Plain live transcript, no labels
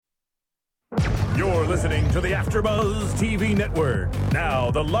You're listening to the AfterBuzz TV Network, now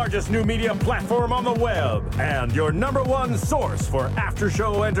the largest new media platform on the web, and your number one source for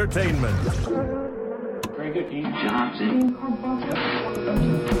after-show entertainment. Very good game, Johnson.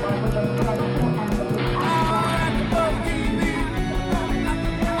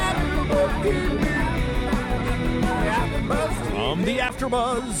 From the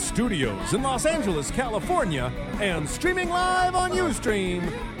AfterBuzz Studios in Los Angeles, California, and streaming live on Ustream,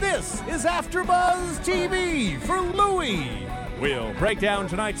 this is AfterBuzz TV for Louie. We'll break down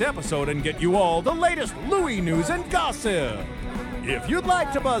tonight's episode and get you all the latest Louie news and gossip. If you'd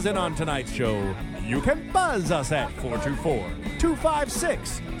like to buzz in on tonight's show, you can buzz us at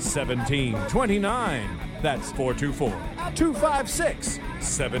 424-256-1729. That's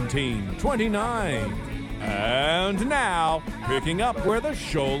 424-256-1729. And now, picking up where the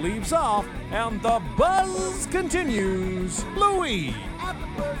show leaves off, and the buzz continues, Louie.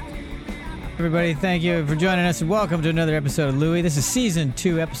 Everybody, thank you for joining us, and welcome to another episode of Louie. This is Season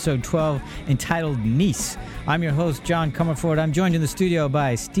 2, Episode 12, entitled Niece. I'm your host, John Comerford. I'm joined in the studio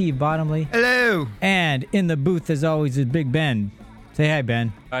by Steve Bottomley. Hello. And in the booth, as always, is Big Ben. Say hi,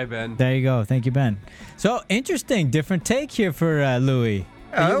 Ben. Hi, Ben. There you go. Thank you, Ben. So, interesting, different take here for Louie.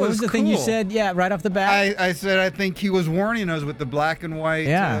 What was the thing you said? Yeah, right off the bat? I said I think he was warning us with the black and white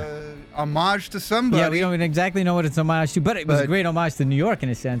homage to somebody. Yeah, we don't exactly know what it's homage to, but it was a great homage to New York in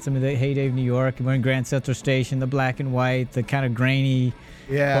a sense. I mean, the heyday of New York, we're in Grand Central Station, the black and white, the kind of grainy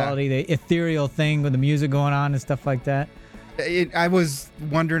quality, the ethereal thing with the music going on and stuff like that. I was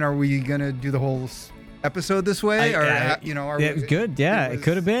wondering, are we going to do the whole episode this way? It was good, yeah, it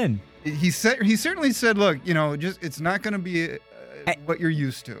could have been. He certainly said, look, it's not going to be what you're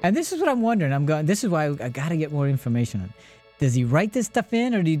used to. And this is what I'm wondering. This is why I got to get more information on it. Does he write this stuff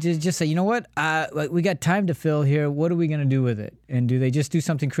in, or do you just say, you know what, we got time to fill here. What are we going to do with it? And do they just do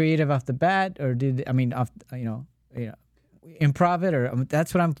something creative off the bat, or improv it? Or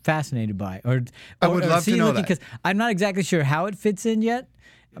that's what I'm fascinated by. I would love to know that, because I'm not exactly sure how it fits in yet.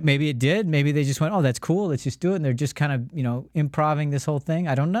 Maybe it did. Maybe they just went, oh, that's cool. Let's just do it. And they're just kind of improving this whole thing.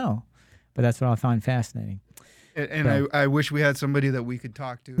 I don't know, but that's what I find fascinating. And I wish we had somebody that we could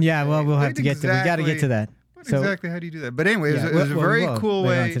talk to. Yeah, well, we'll have to get to. We got to get to that. Exactly how do you do that? But anyway, it was a very cool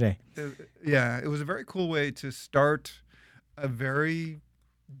way. Today. It was a very cool way to start a very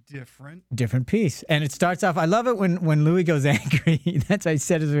different piece. And it starts off, I love it when Louie goes angry. That's what I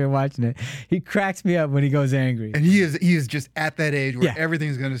said as we were watching it. He cracks me up when he goes angry. And he is just at that age where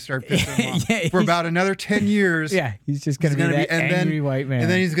everything's going to start pissing him off. For about another 10 years. Yeah, he's just going to be that angry white man.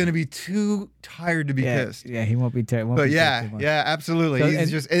 And then he's going to be too tired to be pissed. Yeah, he won't be tired. But absolutely.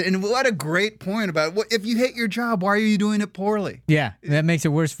 And what a great point about it. If you hate your job, why are you doing it poorly? Yeah, that makes it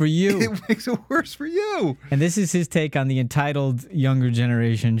worse for you. It makes it worse for you. And this is his take on the entitled younger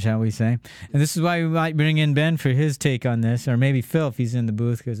generation, shall we say. And this is why we might bring in Ben for his take on this, or maybe Phil if he's in the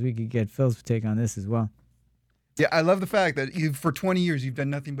booth, because we could get Phil's take on this as well. Yeah, I love the fact that for 20 years you've done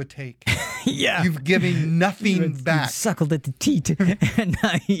nothing but take. Yeah. You've given nothing back. You've suckled at the teat. And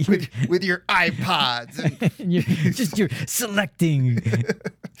with your iPods. And you're selecting,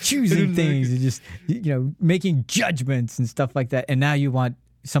 choosing things, and just making judgments and stuff like that. And now you want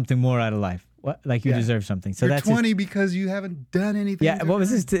something more out of life. Like you deserve something. So you're that's 20 because you haven't done anything. Yeah, what was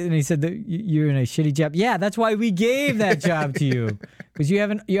this? And he said that you're in a shitty job. Yeah, that's why we gave that job to you, because you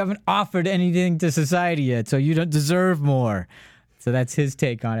haven't offered anything to society yet, so you don't deserve more. So that's his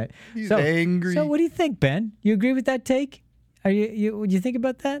take on it. He's angry. So what do you think, Ben? You agree with that take? Would you think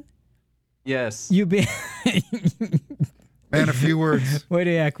about that? Yes. Man, a few words. Way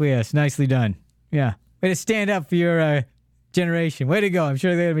to acquiesce. Nicely done. Yeah. Way to stand up for your generation. Way to go. I'm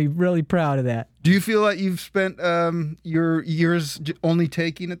sure they're going to be really proud of that. Do you feel like you've spent your years only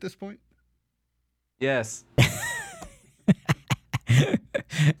taking at this point? Yes.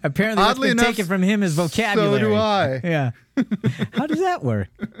 Apparently what's been taken from him is vocabulary. So do I. Yeah. How does that work?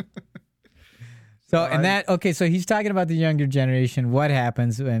 So he's talking about the younger generation. What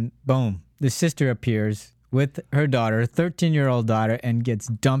happens when, boom, the sister appears with her daughter, 13-year-old daughter, and gets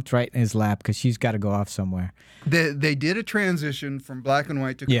dumped right in his lap because she's got to go off somewhere. They did a transition from black and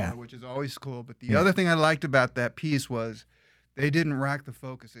white to color, which is always cool. But the other thing I liked about that piece was they didn't rack the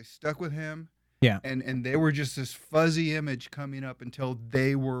focus. They stuck with him. Yeah. And they were just this fuzzy image coming up until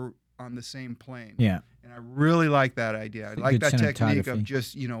they were on the same plane. Yeah. And I really like that idea. I like that technique of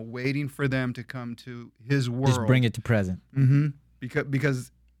just, waiting for them to come to his world. Just bring it to present. Mm-hmm.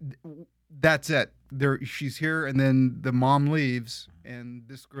 Because that's it. She's here, and then the mom leaves, and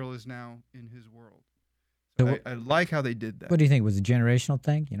this girl is now in his world. So I like how they did that. What do you think? Was it a generational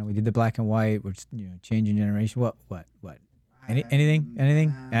thing? We did the black and white. We're changing generation. What? Anything?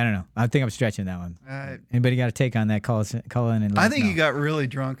 I don't know. I think I'm stretching that one. Anybody got a take on that? Call in and let I us think know. he got really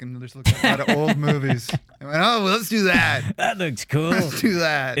drunk and just looked at a lot of old movies. I went, oh, well, let's do that. That looks cool. Let's do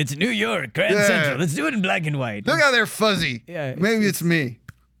that. It's New York, Grand Yeah. Central. Let's do it in black and white. Look how they're fuzzy. Yeah, Maybe it's me.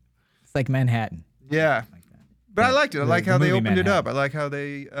 It's like Manhattan. Yeah. But I liked it. I like how the they movie opened it up. Manhattan. I like how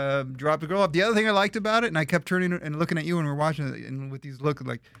they dropped the girl up. The other thing I liked about it, and I kept turning and looking at you when we were watching it, and with these looks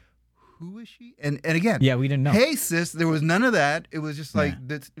like, who is she? And again, Yeah, we didn't know. hey sis, there was none of that. It was just like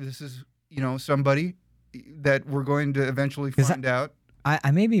this is somebody that we're going to eventually 'Cause find out.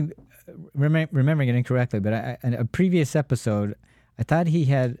 I may be remembering it incorrectly, but in a previous episode, I thought he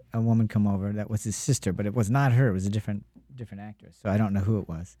had a woman come over that was his sister, but it was not her. It was a different actress. So I don't know who it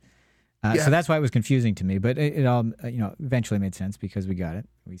was. Yeah. So that's why it was confusing to me. But it all eventually made sense because we got it.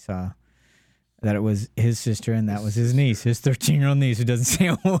 We saw that it was his sister and that was his niece, his 13-year-old niece who doesn't say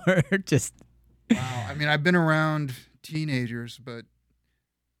a word. Just Wow. I mean, I've been around teenagers, but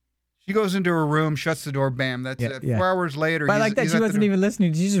she goes into her room, shuts the door, bam. That's it. yeah. 4 hours later. But I he's- like that he's she at the wasn't door. even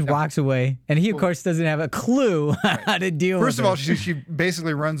listening. She just walks away, and he of course doesn't have a clue how to deal with it. First of all, she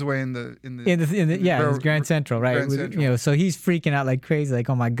basically runs away in the it's Grand Central, right? Grand With- Central. so he's freaking out like crazy, like,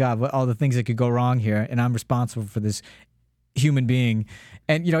 oh my God, what all the things that could go wrong here, and I'm responsible for this human being.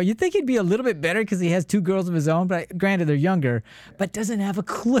 And you'd think he'd be a little bit better because he has two girls of his own, but granted they're younger, but doesn't have a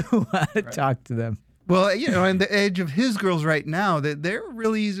clue how to talk to them. Well, and the age of his girls right now, they're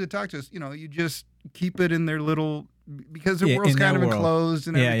really easy to talk to. You just keep it in their little, because their world's in kind their of world. enclosed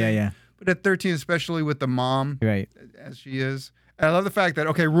and everything. Yeah. But at 13, especially with the mom, Right. as she is, and I love the fact that,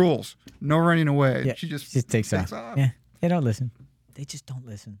 okay, rules, no running away. Yeah. She just takes off. Yeah. They don't listen. They just don't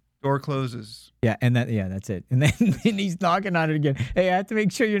listen. Door closes. Yeah, and that's it. And then and he's knocking on it again. Hey, I have to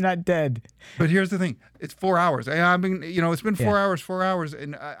make sure you're not dead. But here's the thing: it's 4 hours. I've been, it's been 4 Yeah. hours, 4 hours,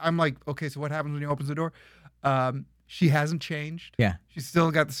 and I'm like, okay, so what happens when he opens the door? She hasn't changed. Yeah. She's still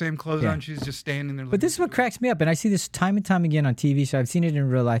got the same clothes Yeah. on. She's just standing there. But this is what cracks me up, and I see this time and time again on TV, so I've seen it in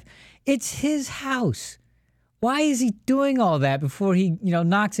real life. It's his house. Why is he doing all that before he,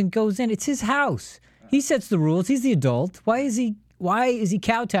 knocks and goes in? It's his house. He sets the rules. He's the adult. Why is he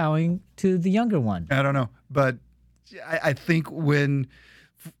kowtowing to the younger one? I don't know, but I think when,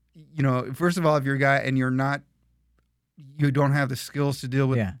 first of all, if you're a guy and you don't have the skills to deal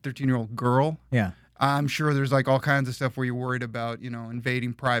with Yeah. a 13-year-old girl, Yeah. I'm sure there's like all kinds of stuff where you're worried about,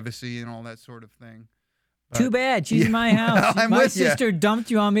 invading privacy and all that sort of thing. Too bad. She's in my house. I'm My with ya. sister dumped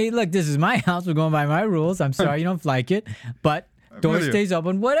you on me. Look, this is my house. We're going by my rules. I'm sorry you don't like it, but door with you. stays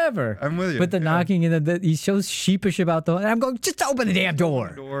open, whatever. I'm with you. But the Yeah. knocking and he shows sheepish about the. And I'm going, just open the damn door.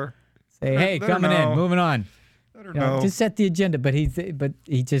 Door. Say, hey, Let her coming in, know. moving on. I don't You know, know. just set the agenda. But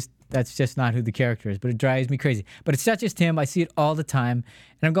that's just not who the character is. But it drives me crazy. But it's not just him. I see it all the time,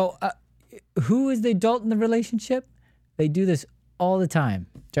 and I'm go, who is the adult in the relationship? They do this all the time.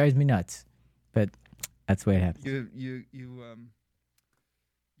 Drives me nuts. But that's the way it happens. You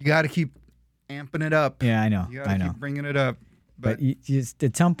got to keep amping it up. Yeah, I know. You I got to know. keep bringing it up. But you just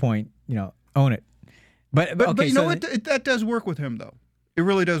at some point, own it. But But you know so what? That does work with him, though. It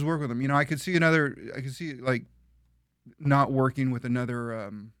really does work with him. I could see like not working with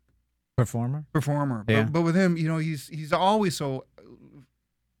another performer, performer. Yeah. But with him, he's always so out of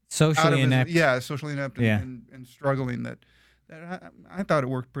socially inept. socially inept Yeah. and struggling that I thought it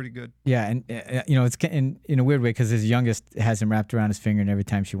worked pretty good. Yeah, and it's in a weird way because his youngest has him wrapped around his finger, and every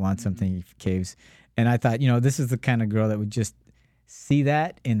time she wants something, he caves. And I thought, this is the kind of girl that would just see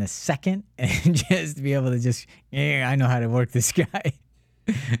that in a second and just be able to just, I know how to work this guy.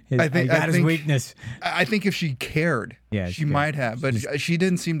 I got his weakness. I think if she cared, Yeah, she she cared. might have, but she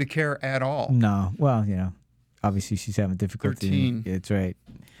didn't seem to care at all. No, well, obviously she's having difficulty. 13. That's right.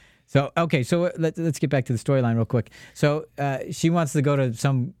 So okay, so let's get back to the storyline real quick. So she wants to go to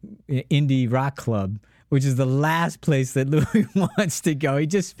some indie rock club, which is the last place that Louis wants to go. We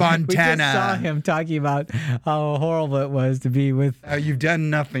just Fontana. saw him talking about how horrible it was to be with. You've done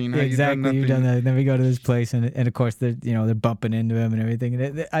nothing. Exactly, you've done that. Then we go to this place, and of course they're bumping into him and everything.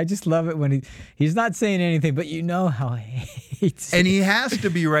 And I just love it when he's not saying anything, but how he hates. And he has to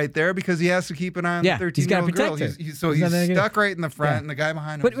be right there because he has to keep an eye on Yeah, the he's gotta 13-year-old girl. protect her. He's He's not gonna get- stuck right in the front, Yeah. and the guy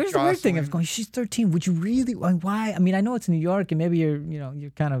behind him. But is here's the weird thing. I was jostling. going, she's 13. Would you really? Why? I mean, I know it's New York, and maybe you're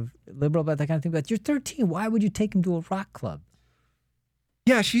kind of liberal about that kind of thing. But you're 13. Why would you take him to a rock club?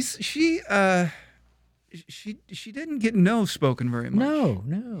 Yeah, she didn't get no spoken very much.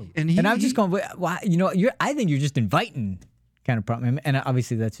 No. And I'm just going, why? I think you're just inviting kind of problem. And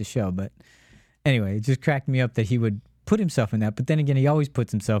obviously that's a show. But anyway, it just cracked me up that he would put himself in that. But then again, he always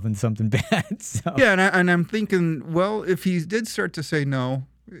puts himself in something bad. So Yeah, and I'm thinking, well, if he did start to say no,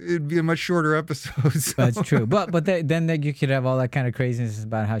 it'd be a much shorter episode. So. That's true. But then you could have all that kind of craziness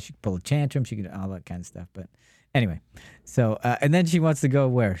about how she could pull a tantrum. She could all that kind of stuff. But anyway, so and then she wants to go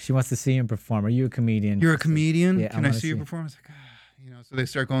where? She wants to see him perform. Are you a comedian? You're a comedian? Yeah, Can I see you perform? It's like, so they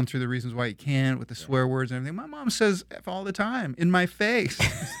start going through the reasons why you can't with the swear words and everything. My mom says F all the time in my face.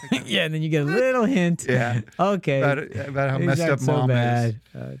 Like, yeah, and then you get a little hint. Yeah. Okay. About how Things messed aren't up so mom bad.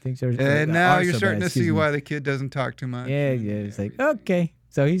 is. Things are. And now are you're so starting bad. to see Excuse me. why the kid doesn't talk too much. Yeah. It's like, okay.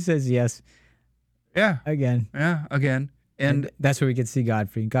 So he says yes Yeah. again. Yeah. Again. And that's where we get to see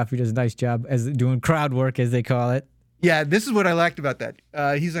Godfrey. Godfrey does a nice job as doing crowd work, as they call it. Yeah, this is what I liked about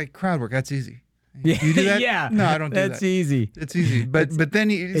that. He's like, crowd work, that's easy. You do that? Yeah. No, I don't do that. That's easy. It's easy. But then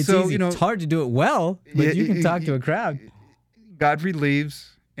It's so easy. It's hard to do it well, but you can talk to a crowd. Godfrey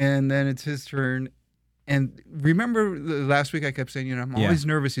leaves, and then it's his turn. And remember last week I kept saying, I'm always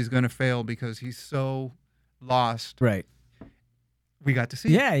nervous he's going to fail because he's so lost. Right. We got to see.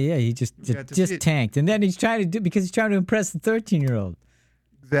 Yeah, he just tanked, and then he's trying to impress the 13-year-old.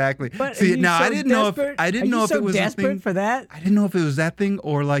 Exactly. But see, now so I didn't know if so it was desperate a thing for that. I didn't know if it was that thing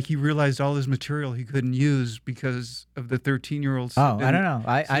or like he realized all his material he couldn't use because of the 13-year-old. Oh, I don't know.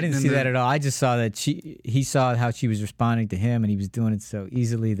 I didn't see that at all. I just saw that he saw how she was responding to him, and he was doing it so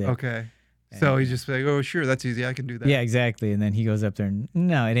easily that. Okay. So he's just like, oh, sure, that's easy. I can do that. Yeah, exactly. And then he goes up there and,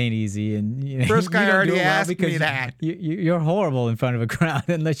 no, it ain't easy. And first guy you don't already do it well asked me that. You're horrible in front of a crowd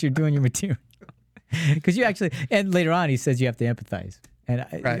unless you're doing your material. Because you actually, and later on he says you have to empathize.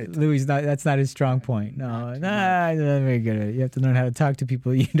 And Louis, that's not his strong point. No, not very good at it. You have to learn how to talk to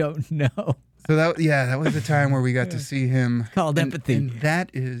people you don't know. So that was the time where we got to see him. Called empathy. And that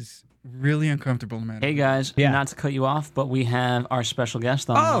is really uncomfortable, man. Hey guys, not to cut you off, but we have our special guest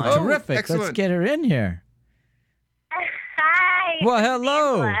on. Oh, terrific! Excellent. Let's get her in here. Hi. Well,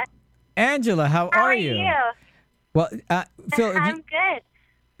 hello, Angela. How are you? Well, Phil, I'm good.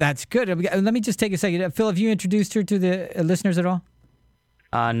 That's good. Let me just take a second. Phil, have you introduced her to the listeners at all?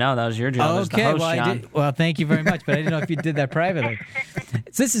 No, that was your job as the host, John. Well, thank you very much, but I didn't know if you did that privately.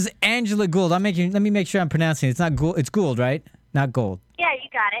 So this is Angela Gould. Let me make sure I'm pronouncing it. It's not Gould. It's Gould, right? Not Gold. Yeah, you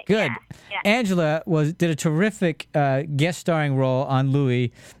got it. Good. Yeah. Angela did a terrific guest starring role on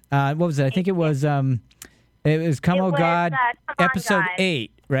Louis. What was it? I think it was Come Oh God, episode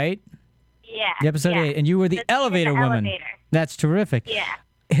 8, right? Yeah. Episode 8, and you were the elevator woman. Elevator. That's terrific. Yeah.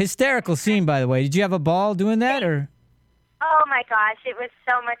 Hysterical scene, by the way. Did you have a ball doing that, or? Oh my gosh, it was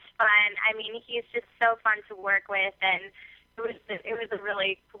so much fun. I mean, he's just so fun to work with, and it was a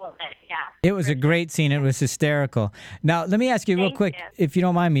really cool day. Yeah. It was a great scene. It was hysterical. Now, let me ask you real quick, if you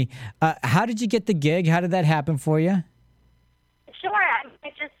don't mind me. How did you get the gig? How did that happen for you? Sure. I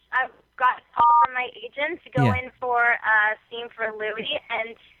got a call from my agent to go in for a scene for Louis,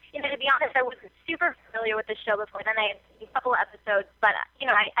 and to be honest, I wasn't super familiar with the show before. Then I had seen a couple of episodes, but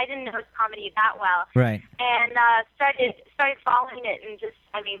I didn't know his comedy that well. Right. And started following it and just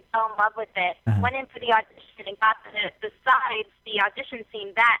fell in love with it. Went in for the audition and got the sides, the audition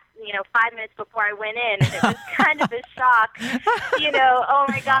scene 5 minutes before I went in. And it was kind of a shock. Oh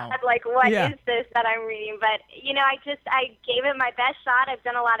my God, like what is this that I'm reading? But I gave it my best shot. I've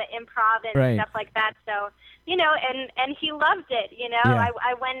done a lot of improv and stuff like that, so. And he loved it,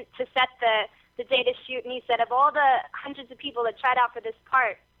 I went to set the day to shoot, and he said, of all the hundreds of people that tried out for this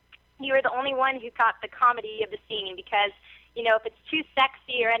part, you were the only one who caught the comedy of the scene, because, if it's too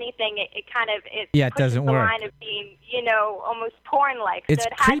sexy or anything, it kind of, it pushes doesn't the work. line of being, almost porn-like. It's so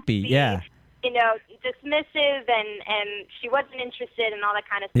it has creepy, to be, yeah. Dismissive, and she wasn't interested and all that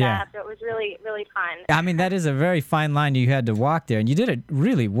kind of stuff. Yeah. So it was really, really fun. I mean, that is a very fine line you had to walk there, and you did it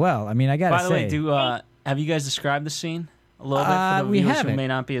really well. I mean, I got to say. By the way, have you guys described the scene a little bit for the we viewers haven't. who may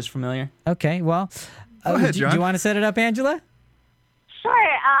not be as familiar? Okay, well, Go ahead, do John. you want to set it up, Angela? Sure.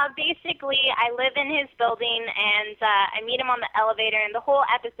 Basically, I live in his building, and I meet him on the elevator, and the whole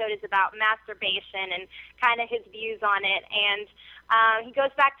episode is about masturbation and kind of his views on it. And he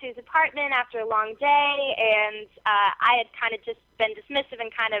goes back to his apartment after a long day, and I had kind of just been dismissive and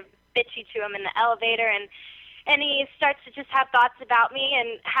kind of bitchy to him in the elevator, and he starts to just have thoughts about me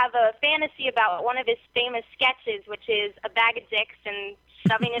and have a fantasy about one of his famous sketches, which is a bag of dicks and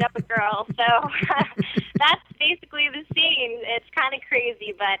shoving it up a girl. So that's basically the scene. It's kind of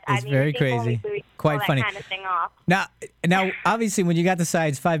crazy, but It's very crazy. Quite funny. Kind of thing off. Now, obviously, when you got the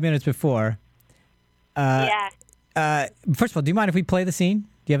sides 5 minutes before, first of all, do you mind if we play the scene?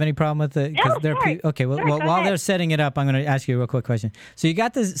 Do you have any problem with the? No, sure. Okay. Well, Sure, go while ahead. they're setting it up, I'm going to ask you a real quick question. So you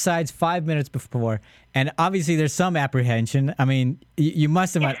got the sides 5 minutes before, and obviously there's some apprehension. I mean, you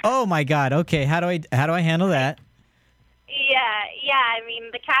must have went, "Oh my God, okay, how do I handle that?" Yeah. I mean,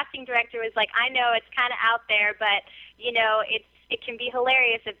 the casting director was like, "I know it's kind of out there, but it's it can be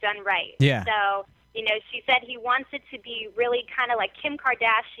hilarious if done right. Yeah. So, she said he wants it to be really kind of like Kim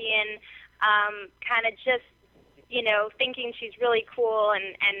Kardashian, kind of just, thinking she's really cool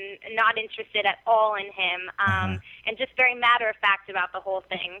and not interested at all in him, and just very matter-of-fact about the whole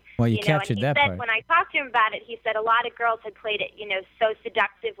thing. Well, you captured and he that said, part. when I talked to him about it, he said a lot of girls had played it, so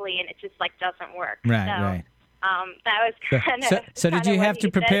seductively, and it just, doesn't work. Right. That was kind of. So did you have to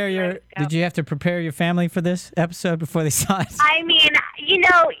prepare your family for this episode before they saw it? I mean,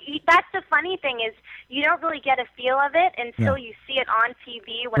 that's the funny thing is you don't really get a feel of it until you see it on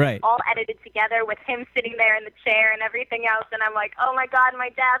TV when it's all edited together with him sitting there in the chair and everything else. And I'm like, oh my God, my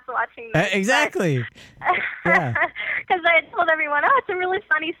dad's watching this. Exactly. Yeah. Because I had told everyone, it's a really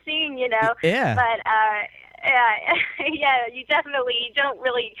funny scene, Yeah. But you don't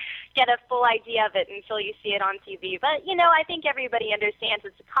really get a full idea of it until you see it on TV. But, I think everybody understands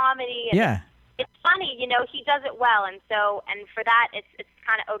it's a comedy. And it's funny, he does it well. And for that, it's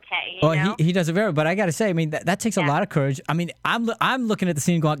kind of okay. Well, he does it very well. But I got to say, I mean, that takes a lot of courage. I mean, I'm looking at the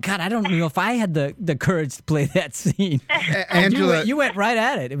scene going, God, I don't know if I had the courage to play that scene. Angela, you went right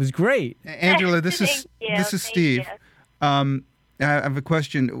at it. It was great. Angela, this is Steve. I have a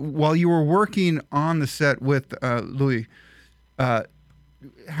question. While you were working on the set with Louis,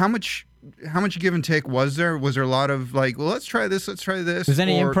 how much give and take was there? Was there a lot of let's try this, let's try this? Was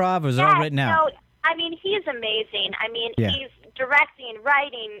any improv? Or was it all written out? No, I mean, he's amazing. I mean, he's directing,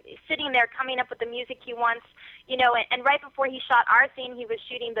 writing, sitting there, coming up with the music he wants. And right before he shot our scene, he was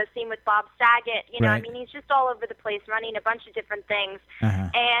shooting the scene with Bob Saget. I mean, he's just all over the place, running a bunch of different things.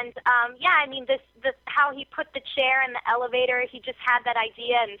 And I mean, this how he put the chair in the elevator. He just had that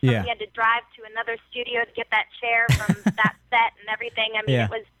idea, and somebody had to drive to another studio to get that chair from that set and everything. I mean, it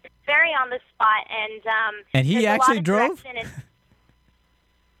was very on the spot, and he actually drove.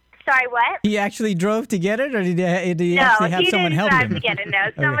 Sorry, what? He actually drove to get it, or did he actually have someone help him? No, he didn't drive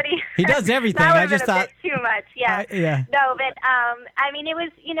to get it. No, somebody. He does everything. That I just thought a bit too much. Yeah. No, but I mean, it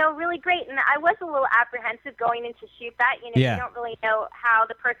was really great, and I was a little apprehensive going in to shoot that. You don't really know how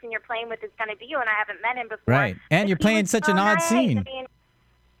the person you're playing with is going to be when I haven't met him before. Right, and you're playing such an odd scene. I mean,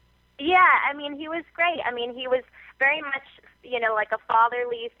 I mean, he was great. I mean, he was very much, like a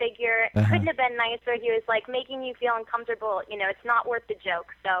fatherly figure. Couldn't have been nicer. He was making you feel uncomfortable. It's not worth the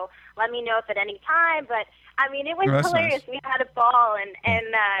joke. So let me know if at any time. But I mean, it was hilarious. Nice. We had a ball,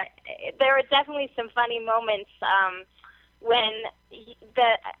 and there were definitely some funny moments when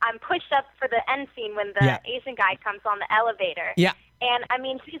I'm pushed up for the end scene when the Asian guy comes on the elevator. Yeah. And I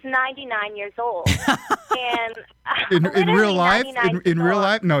mean, he's 99 years old. And in real life, in real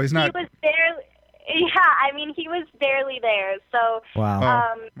life, no, he's not. He was barely. Yeah, I mean, he was barely there. So,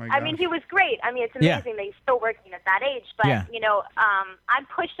 wow. I mean, he was great. I mean, it's amazing that he's still working at that age. But, I'm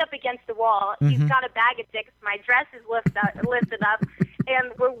pushed up against the wall. He's got a bag of dicks. My dress is lifted up.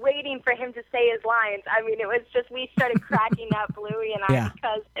 And we're waiting for him to say his lines. I mean, it was just, we started cracking up, Louie and I,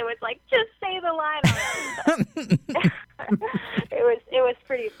 because it was like, just say the line. It was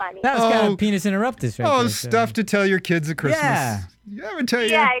pretty funny. That was kind of penis interruptus right there. Stuff to tell your kids at Christmas. Yeah. You haven't tell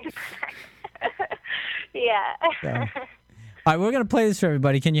you. Yeah, exactly. So. All right, we're going to play this for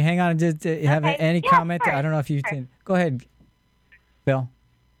everybody. Can you hang on and just have any comment? Sure. I don't know if you can. Go ahead, Bill.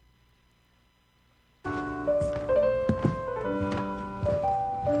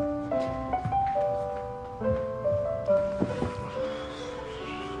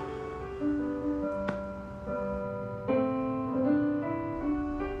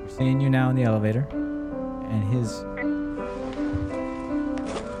 We're seeing you now in the elevator, and his...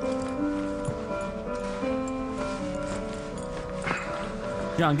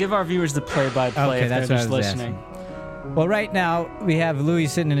 John, give our viewers the play-by-play if they're just listening. Well, right now we have Louis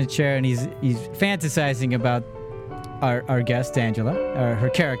sitting in a chair, and he's fantasizing about our guest Angela, or her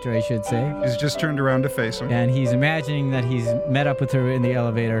character, I should say. He's just turned around to face him, and he's imagining that he's met up with her in the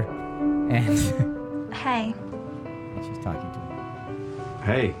elevator, and hey, and she's talking to him.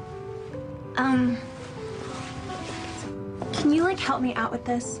 Hey. Can you help me out with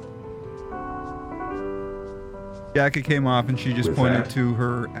this? Jacket came off, and she just pointed to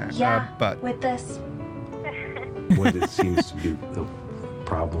her butt. With this. What it seems to be the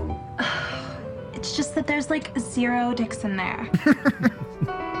problem. It's just that there's 0 dicks in there.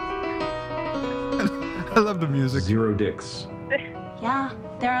 I love the music. 0 dicks. Yeah,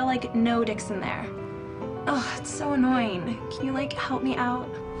 there are no dicks in there. Oh, it's so annoying. Can you help me out?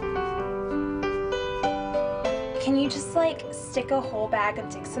 Can you just stick a whole bag of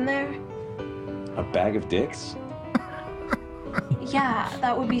dicks in there? A bag of dicks? Yeah,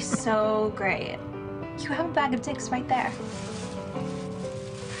 that would be so great. You have a bag of dicks right there.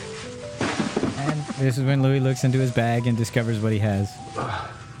 And this is when Louis looks into his bag and discovers what he has.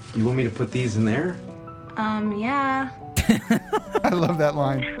 You want me to put these in there? Yeah. I love that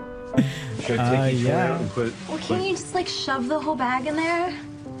line. Should I take each one yeah. out and put? Well, can you just like shove the whole bag in there?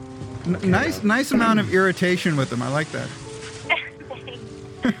 Nice amount of irritation with them. I like that.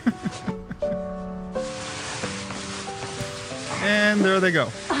 And there they go.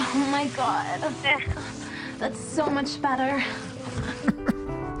 Oh my god. That's so much better.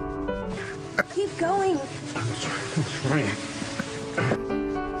 Keep going. I'm trying.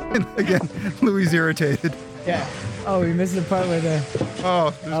 And again, Louis is irritated. Yeah. Oh, we missed the part where the...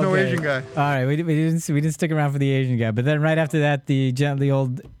 Oh, there's no Okay. Asian guy. All right, we didn't stick around for the Asian guy, but then right after that, the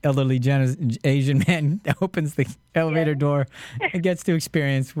old elderly Asian man opens the elevator door and gets to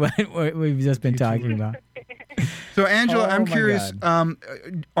experience what we've just been talking about. So, Angela, I'm my curious.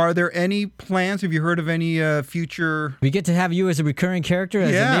 Are there any plans? Have you heard of any future? We get to have you as a recurring character,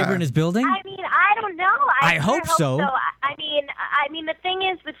 as Yeah. a neighbor in his building. I mean, I don't know. I sure hope so. I mean, the thing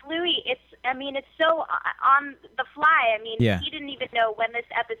is with Louis, it's so on the fly. I mean, Yeah. he didn't even know when this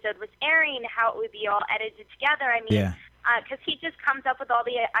episode was airing, how it would be all edited together. I mean, Yeah. because he just comes up with all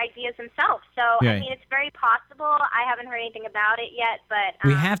the ideas himself. So, Right. I mean, it's very possible. I haven't heard anything about it yet, but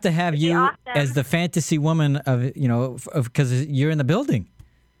We have to have it'd be you awesome. as the fantasy woman of because you're in the building.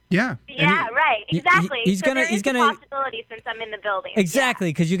 Yeah. Yeah, right. Exactly. he's so gonna- there he's is gonna- a possibility since I'm in the building. Exactly,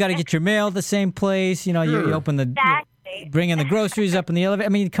 because you got to get your mail at the same place. You know, you Sure. open the, Exactly. bring in the groceries up in the elevator. I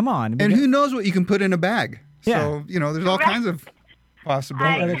mean, come on. And who knows what you can put in a bag? Yeah. So, there's all Right. kinds of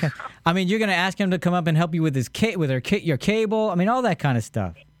possibilities. I mean, you're going to ask him to come up and help you with your cable. I mean, all that kind of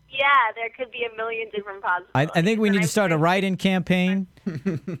stuff. Yeah, there could be a million different possibilities. I think we need to start a write-in campaign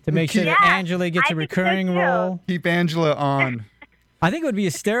to make sure that Yeah, Angela gets I a think so recurring too. role. Keep Angela on. I think it would be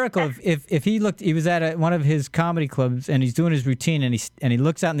hysterical if he was at one of his comedy clubs and he's doing his routine and he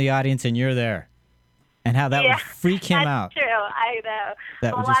looks out in the audience and you're there, and how that Yeah, would freak him that's out. true. I know.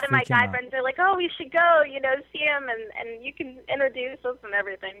 That A would lot just of my freak him guy out. friends are like, "Oh, we should go, see him, and you can introduce us and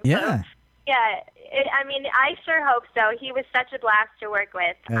everything." So, Yeah. yeah. I mean, I sure hope so. He was such a blast to work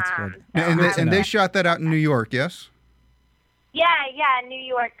with. That's good. And they shot that out in New York, yes? Yeah, New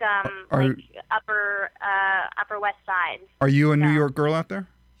York, Are- Upper West Side. Are you a New Yeah. York girl out there?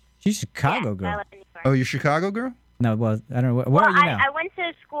 She's a Chicago I girl. live in New York. Oh, you're a Chicago girl? No, well, I don't know. Where Well, are you now? I went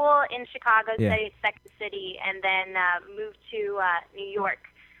to school in Chicago, Yeah. studied Second City, and then moved to New York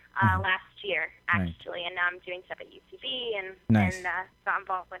last year, Right. actually. And now I'm doing stuff at UCB and Nice. got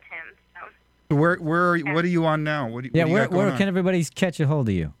involved with him. So. So where are you, what are you on now? What do you where got going can on? everybody catch a hold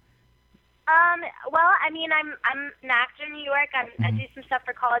of you? Well, I mean, I'm an actor in New York. Mm-hmm. I do some stuff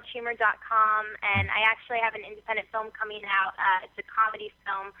for collegehumor.com, and I actually have an independent film coming out. It's a comedy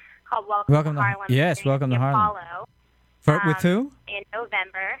film called Welcome to Harlem. yes, featuring Welcome to the Harlem. Apollo, With who? in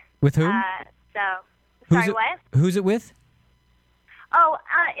November. With whom? Sorry, it, what? Who's it with? Oh,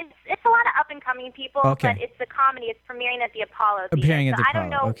 it's a lot of up and coming people, Okay. but it's a comedy. It's premiering at the Apollo Theater. Appearing at so the I don't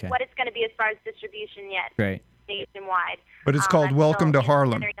know Apollo, okay. what it's going to be as far as distribution yet. Great. Nationwide. But it's called I'm Welcome still, to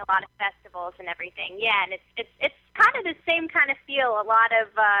Harlem. Entering a lot of festivals and everything. Yeah, and it's kind of the same kind of feel. A lot of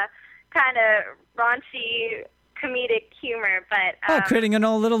kind of raunchy comedic humor, but Creating an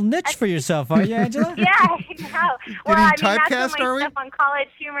old little niche for yourself, are you, Angela? yeah, I know. Well, I mean, that's typecast, what are my we? stuff on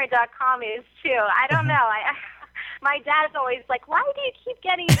collegehumor.com is too. I don't know. My dad's always like, "Why do you keep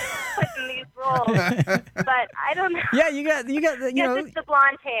getting put in these roles?" But I don't know. Yeah, you got you know. It's the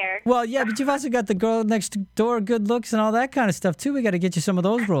blonde hair. Well, yeah, but you've also got the girl next door, good looks, and all that kind of stuff too. We got to get you some of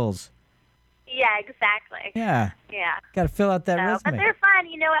those roles. Yeah, exactly. Yeah, Yeah. got to fill out that But resume. they're fun.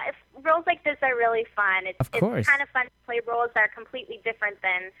 Roles like this are really fun. Of course. It's kind of fun to play roles that are completely different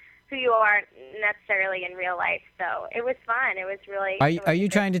than who you are necessarily in real life. So it was fun. It was really. Are you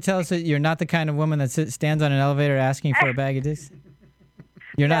trying to tell us that you're not the kind of woman that stands on an elevator asking for a bag of dicks?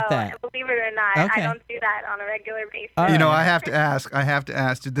 You're not that. Believe it or not, Okay. I don't do that on a regular basis. All right. I have to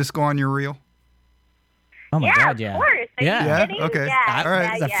ask. Did this go on your reel? Oh my yeah, God, yeah. of course. Are Yeah. you Yeah? kidding? Okay. Yeah, All right.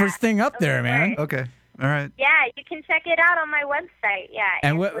 yeah, It's the yeah. first thing up Of there, man. course. Okay. All right. Yeah, you can check it out on my website. Yeah.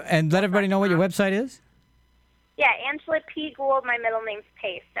 And let everybody know what your website is. Yeah, Angela P. Gould. My middle name's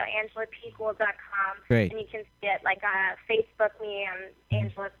Pace, so AngelaPGould.com. Great. And you can see it Facebook me on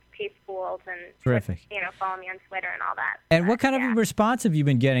Angela Pace Gould, and Terrific. follow me on Twitter and all that. And what But, kind yeah. of response have you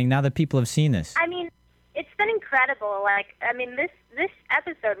been getting now that people have seen this? I mean, it's been incredible. This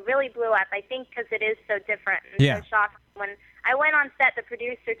episode really blew up. I think because it is so different and Yeah. so shocking. When I went on set, the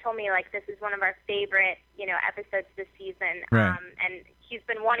producer told me this is one of our favorite episodes this season. Right. And he's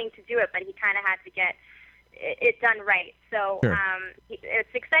been wanting to do it, but he kind of had to get it done right. So Sure.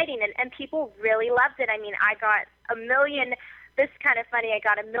 it's exciting, and people really loved it. I mean, I got a million. This is kind of funny. I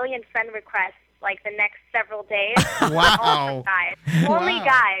got a million friend requests like the next several days. Wow. All guys. Only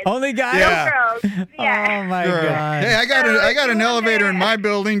guys. Only guys? Yeah. No girls. Yeah. Oh my Sure. God. Hey, I got an elevator in my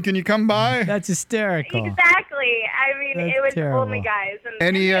building. Can you come by? That's hysterical. Exactly. I mean, That's it was terrible. only guys. And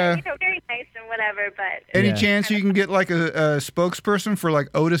Any, very nice and whatever, but Any Yeah. chance you can get like a spokesperson for like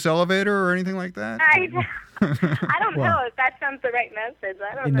Otis Elevator or anything like that? I don't Well. know if that sounds the right message.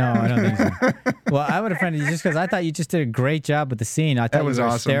 I don't No, know. I don't think so. Well, I would have friended you just because I thought you just did a great job with the scene. I thought That was you were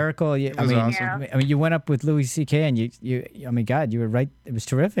awesome. hysterical. It was awesome. I mean, you went up with Louis C.K. and you. I mean, God, you were right. It was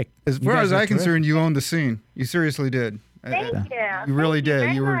terrific. As You far guys as were I'm terrific. concerned, you owned the scene. You seriously did. Thank you. You really Thank did.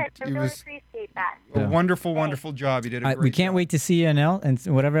 very You were- much. I it really was- appreciate that. A wonderful, wonderful job. You did a great We can't job. wait to see you and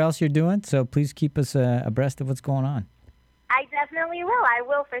whatever else you're doing. So please keep us abreast of what's going on. I definitely will. I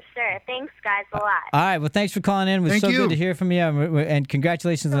will for sure. Thanks, guys, a lot. All right. Well, thanks for calling in. It was Thank so you. good to hear from you. And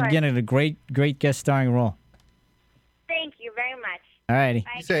congratulations Sure. again on a great guest starring role. Thank you very much. All righty.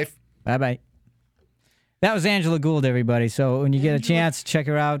 Bye. Be safe. Bye-bye. That was Angela Gould, everybody. So when you get a chance, check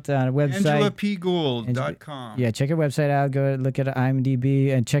her out on a website. AngelaPGould.com. Yeah, check her website out. Go look at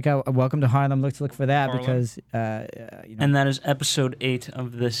IMDb and check out Welcome to Harlem. Look for that Harlem. because And that is episode 8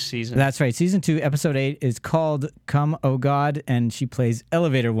 of this season. that's right. Season 2, episode 8 is called "Come, Oh God," and she plays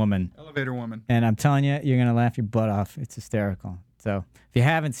Elevator Woman. Elevator Woman. And I'm telling you, you're gonna laugh your butt off. It's hysterical. So if you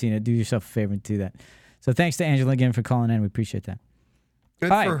haven't seen it, do yourself a favor and do that. So thanks to Angela again for calling in. We appreciate that.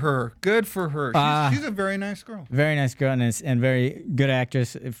 Good All for right. her. Good for her. She's a very nice girl. Very nice girl and very good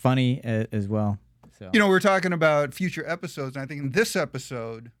actress, funny as well. So You know, we're talking about future episodes, and I think in this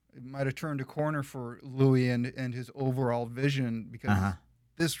episode, it might have turned a corner for Louis and his overall vision because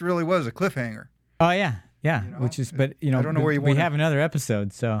this really was a cliffhanger. oh yeah, You know, which is but you know I don't know where you we wanna- have another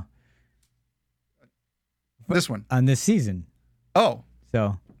episode so This one. on this season. Oh,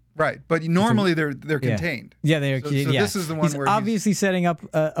 So right. But normally they're yeah. contained. yeah, they're So yeah. this is the one he's where obviously setting up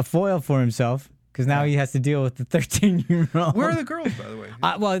a foil for himself because now he has to deal with the 13-year-old. Where are the girls, by the way?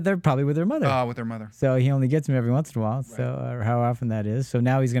 Well, they're probably with their mother. With their mother. So he only gets them every once in a while. So or how often that is. So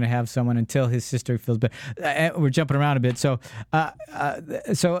now he's going to have someone until his sister feels better. We're jumping around a bit. So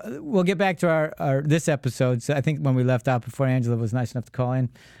so we'll get back to our this episode. So I think when we left out before Angela was nice enough to call in,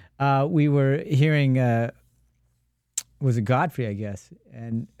 we were hearing was it Godfrey, I guess,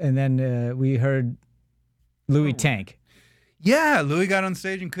 and then we heard Louis Tank. Yeah, Louis got on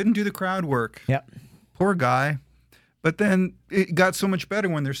stage and couldn't do the crowd work. Yep. Poor guy. But then it got so much better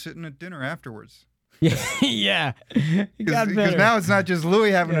when they're sitting at dinner afterwards. Yeah, yeah. It got Because better. now it's not just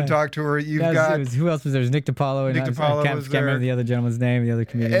Louis having Yeah. to talk to her. You've That got, was- who else was there? It was Nick DiPaolo. And Nick I DiPaolo can't was remember there. the other gentleman's name, the other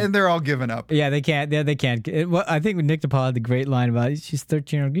comedian. and they're all giving up. Yeah, they can't. They can't. Well, I think Nick DiPaolo had the great line about she's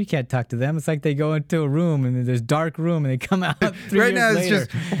 13. You can't talk to them. It's like they go into a room and there's dark room and they come out 3 Right years now, it's later.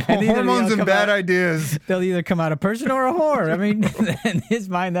 just And either hormones they'll and come bad out- ideas. They'll either come out a person or a whore. I mean, in his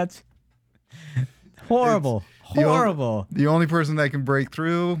mind, that's horrible. The only- Horrible. The only person that can break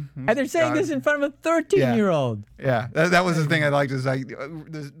through. And they're saying God. this in front of a 13-year-old. Yeah, that was the thing I liked is like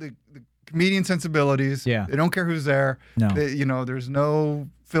the comedian sensibilities. Yeah. They don't care who's there. No. There's no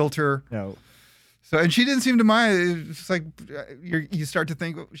filter. No. So, and she didn't seem to mind. It's just like you start to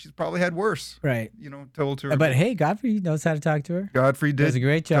think she's probably had worse. Right. Told her. But hey, Godfrey knows how to talk to her. Godfrey did Does a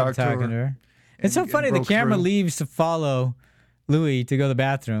great job talk talking to her. It's so and funny. The broke camera through. leaves to follow Louis to go to the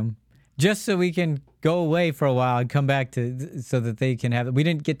bathroom just so we can go away for a while and come back so that they can have. We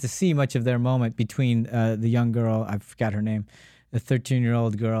didn't get to see much of their moment between the young girl, I forgot her name, the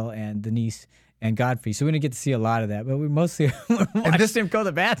 13-year-old girl, and Denise and Godfrey. So we didn't get to see a lot of that, but we mostly watched him go to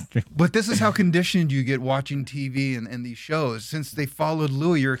the bathroom. But this is how conditioned you get watching TV and these shows. Since they followed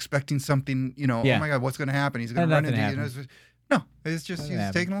Louis, you're expecting something. Yeah. Oh my God, what's going to happen? He's going to run Nothing into. happened. No, it's just Nothing he's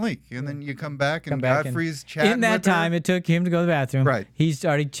happened. taking a leak, and then you come back and Come back Godfrey's chatting. in that with her. time, it took him to go to the bathroom. Right. He's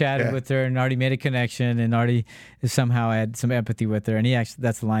already chatted Yeah. with her and already made a connection and already somehow had some empathy with her. And he actually,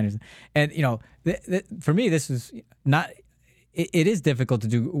 that's the line. And, for me, this is not, it is difficult to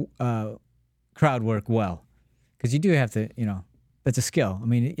do crowd work well because you do have to, that's a skill. I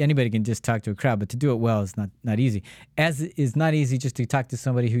mean, anybody can just talk to a crowd, but to do it well is not easy. As it is not easy just to talk to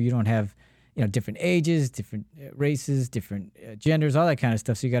somebody who you don't have, different ages, different races, different genders, all that kind of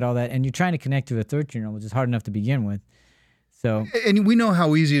stuff. So you got all that, and you're trying to connect to a 13-year-old, which is hard enough to begin with. So And we know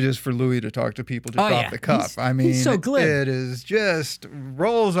how easy it is for Louis to talk to people just Oh, off yeah. the cuff. He's so glib. It is just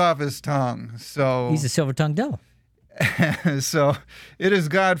rolls off his tongue. So he's a silver-tongued devil. so it is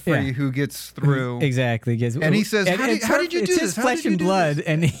Godfrey Yeah. who gets through. Exactly. And he says, "How did you it's do his this? How flesh did you and do blood, this?"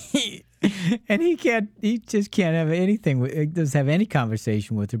 and he just can't have anything. He doesn't have any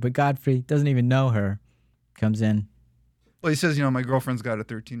conversation with her. But Godfrey doesn't even know her. Comes in. Well, he says, my girlfriend's got a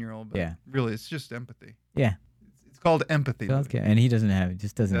 13-year-old. But Yeah. really, it's just empathy. Yeah. It's called empathy. Okay, and he doesn't have it.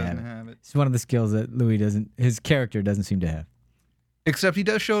 Just doesn't have it. It's one of the skills that Louis doesn't. His character doesn't seem to have. Except he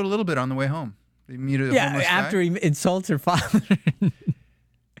does show it a little bit on the way home. They meet a homeless after guy. he insults her father.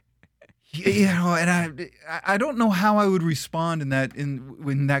 And I don't know how I would respond in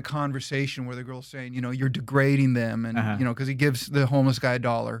that conversation where the girl's saying, you're degrading them, and because he gives the homeless guy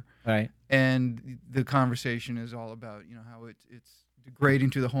 $1, right? And the conversation is all about how it's degrading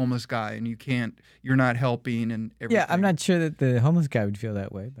to the homeless guy, and you're not helping, and everything. Yeah, I'm not sure that the homeless guy would feel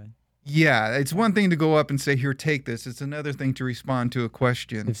that way, but yeah, it's one thing to go up and say, "Here, take this." It's another thing to respond to a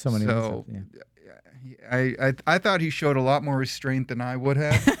question. If somebody else, I thought he showed a lot more restraint than I would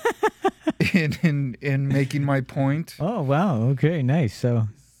have. in making my point. Oh wow! Okay, nice. So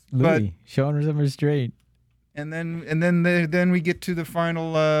Louis showing her some restraint. And then we get to the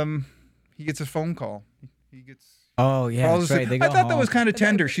final. He gets a phone call. He gets. Oh yeah, that's right. They go I thought that home. was kind of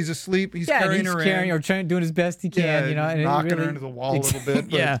tender. She's asleep. He's carrying her in, or doing his best he can. And knocking her into the wall a little bit.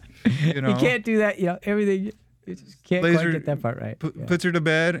 But, he can't do that. Everything. You just can't quite get that part right. Puts her to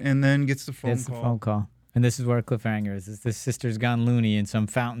bed and then gets the phone call. Gets the phone call. And this is where cliffhanger is. This sister's gone loony in some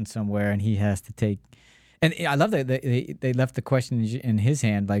fountain somewhere, and he has to take. And I love that they left the question in his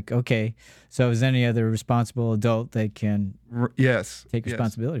hand. Like, okay, so is there any other responsible adult that can take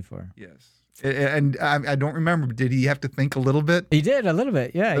responsibility for her? Yes. And I don't remember. Did he have to think a little bit? He did a little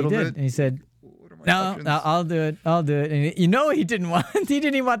bit. Yeah, he did. And he said, "No, I'll do it. I'll do it." And he didn't want. He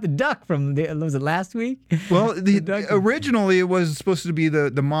didn't even want the duck from was it last week? Well, originally it was supposed to be the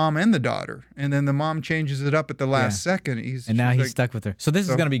mom and the daughter, and then the mom changes it up at the last second. And now he's stuck with her. So this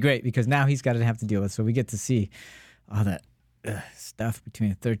is going to be great because now he's got to have to deal with. So we get to see all that stuff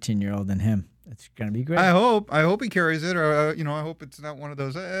between a 13-year-old and him. It's going to be great. I hope he carries it, or I hope it's not one of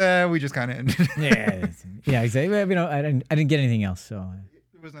those. We just kind of ended. yeah, exactly. I didn't get anything else, so.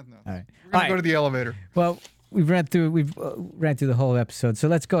 There was nothing else. All right. We're going to go to the elevator. Well, we've ran through the whole episode. So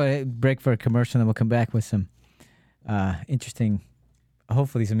let's go ahead, break for a commercial, and then we'll come back with some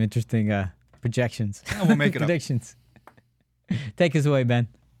hopefully some interesting projections. Yeah, we'll make it predictions. Take us away, Ben.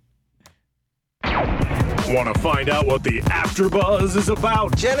 Want to find out what the AfterBuzz is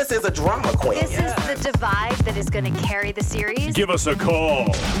about? Janice is a drama queen. This is the divide that is going to carry the series. Give us a call.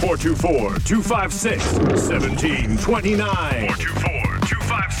 424-256-1729.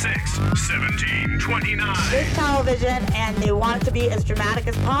 424-256-1729. It's television, and they want it to be as dramatic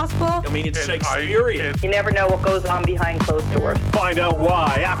as possible. I mean, it's Shakespearean. You never know what goes on behind closed doors. Find out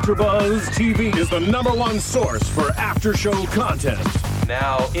why AfterBuzz TV is the #1 source for after-show content.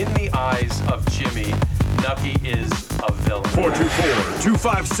 Now, in the eyes of Jimmy, Nucky is a villain.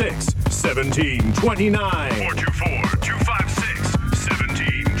 424-256-1729.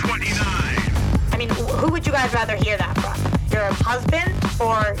 424-256-1729. I mean, who would you guys rather hear that from? Your husband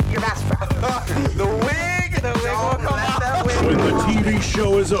or your best friend? The wig will come out. When the TV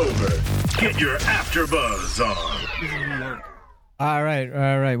show is over, get your AfterBuzz on. All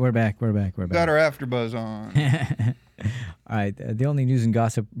right. We're back. Got our AfterBuzz on. All right. The only news and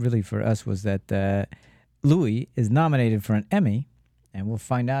gossip really for us was that Louis is nominated for an Emmy, and we'll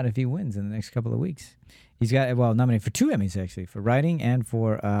find out if he wins in the next couple of weeks. He's got nominated for 2 Emmys actually, for writing and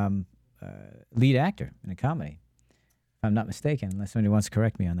for lead actor in a comedy. If I'm not mistaken, unless somebody wants to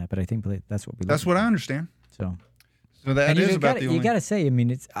correct me on that, but I think that's what we. That's what I understand. So that is about the only. You got to say, I mean,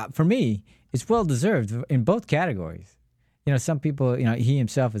 it's for me, it's well deserved in both categories. Some people, he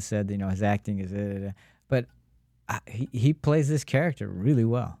himself has said, his acting is, but he plays this character really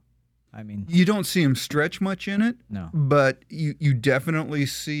well. I mean, you don't see him stretch much in it. No, but you definitely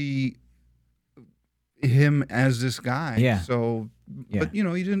see him as this guy. Yeah. So, but he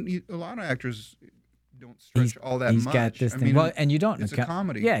didn't. A lot of actors don't stretch all that much. He's got this thing. Well, and you don't. It's a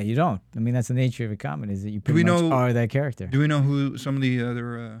comedy. Yeah, you don't. I mean, that's the nature of a comedy, is that you pretty much are that character. Do we know who some of the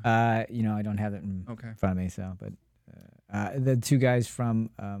other? I don't have that in front of me. So, but the 2 guys from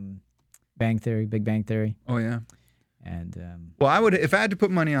Big Bang Theory. Oh yeah. And well, I would, if I had to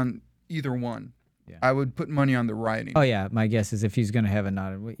put money on either one, I would put money on the writing. Oh yeah, my guess is if he's going to have a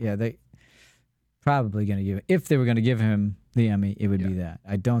nod, they probably going to give. If they were going to give him the Emmy, it would be that.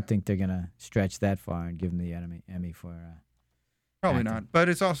 I don't think they're going to stretch that far and give him the Emmy for. Probably acting. not, but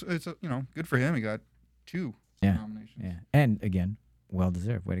it's good for him. He got 2 nominations. Yeah, and again, well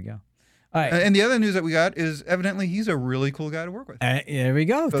deserved. Way to go. All right. And the other news that we got is evidently he's a really cool guy to work with. There we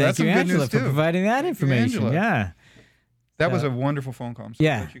go. So Thank you, Angela, for too. providing that information. Yeah. That was a wonderful phone call. I'm so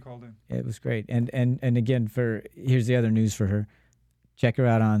glad she called in. It was great. And again, here's the other news for her. Check her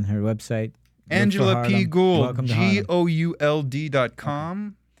out on her website. Angela P. Gould,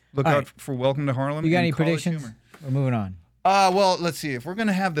 GOULD.com. Look out for Welcome to Harlem. You got any predictions? We're moving on. Well, let's see. If we're going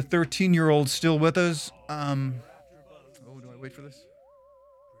to have the 13-year-old still with us, Wait for this.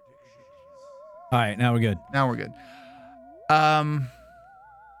 All right, now we're good. Now we're good.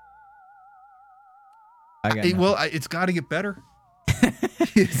 It's got to get better.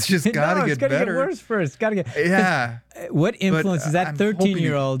 It's just got to get better. It's got to get worse first. Got to get. Yeah. What influence is that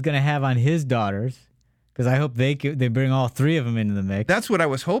 13-year-old going to have on his daughters? Because I hope they bring all three of them into the mix. That's what I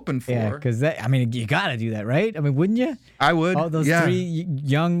was hoping for. Yeah, because you got to do that, right? I mean, wouldn't you? I would. All those three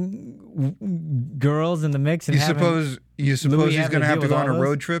young girls in the mix. And you suppose he's going to have to go on a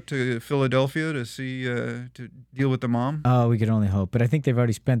road trip to Philadelphia to see to deal with the mom? Oh, we could only hope. But I think they've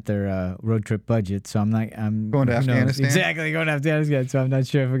already spent their road trip budget, so I'm going to Afghanistan. Exactly, going to Afghanistan. So I'm not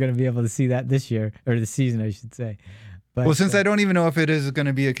sure if we're going to be able to see that this year or this season, I should say. But, since I don't even know if it is going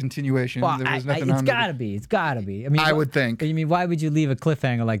to be a continuation, there was nothing on it. It's got to be. I mean, I would think. I mean, why would you leave a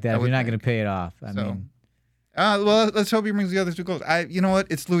cliffhanger like that if you're not going to pay it off? I mean. Well, let's hope he brings the other two goals. You know what?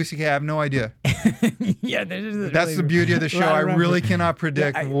 It's Louis C.K. I have no idea. Yeah, that's the beauty of the show. I really cannot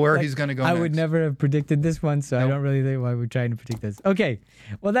predict where he's going to go next. I would never have predicted this one, so I don't really think why we're trying to predict this. Okay,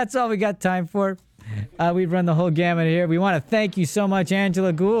 well, that's all we got time for. We've run the whole gamut here. We want to thank you so much,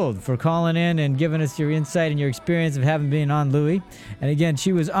 Angela Gould, for calling in and giving us your insight and your experience of having been on Louie. And again,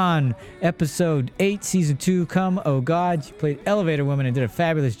 she was on episode 8, season 2, Come, Oh God. She played Elevator Woman and did a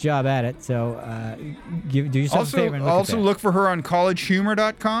fabulous job at it. So do yourself a favor and look for her on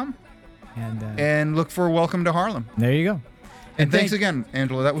collegehumor.com and look for Welcome to Harlem. There you go. And thanks again,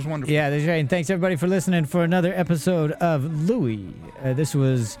 Angela. That was wonderful. Yeah, that's right. And thanks, everybody, for listening for another episode of Louie. This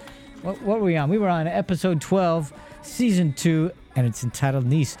was... What were we on? We were on episode 12, season 2, and it's entitled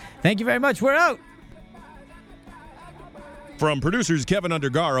Niece. Thank you very much. We're out. From producers Kevin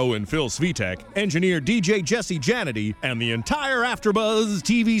Undergaro and Phil Svitek, engineer DJ Jesse Janity, and the entire AfterBuzz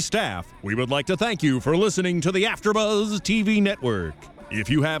TV staff, we would like to thank you for listening to the AfterBuzz TV network. If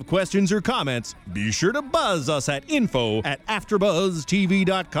you have questions or comments, be sure to buzz us at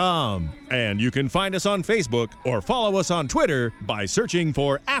info@AfterBuzzTV.com. And you can find us on Facebook or follow us on Twitter by searching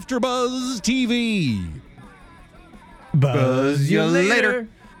for AfterBuzz TV. Buzz you later.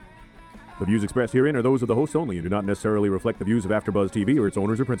 The views expressed herein are those of the hosts only and do not necessarily reflect the views of AfterBuzz TV or its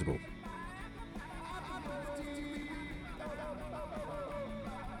owners or principals.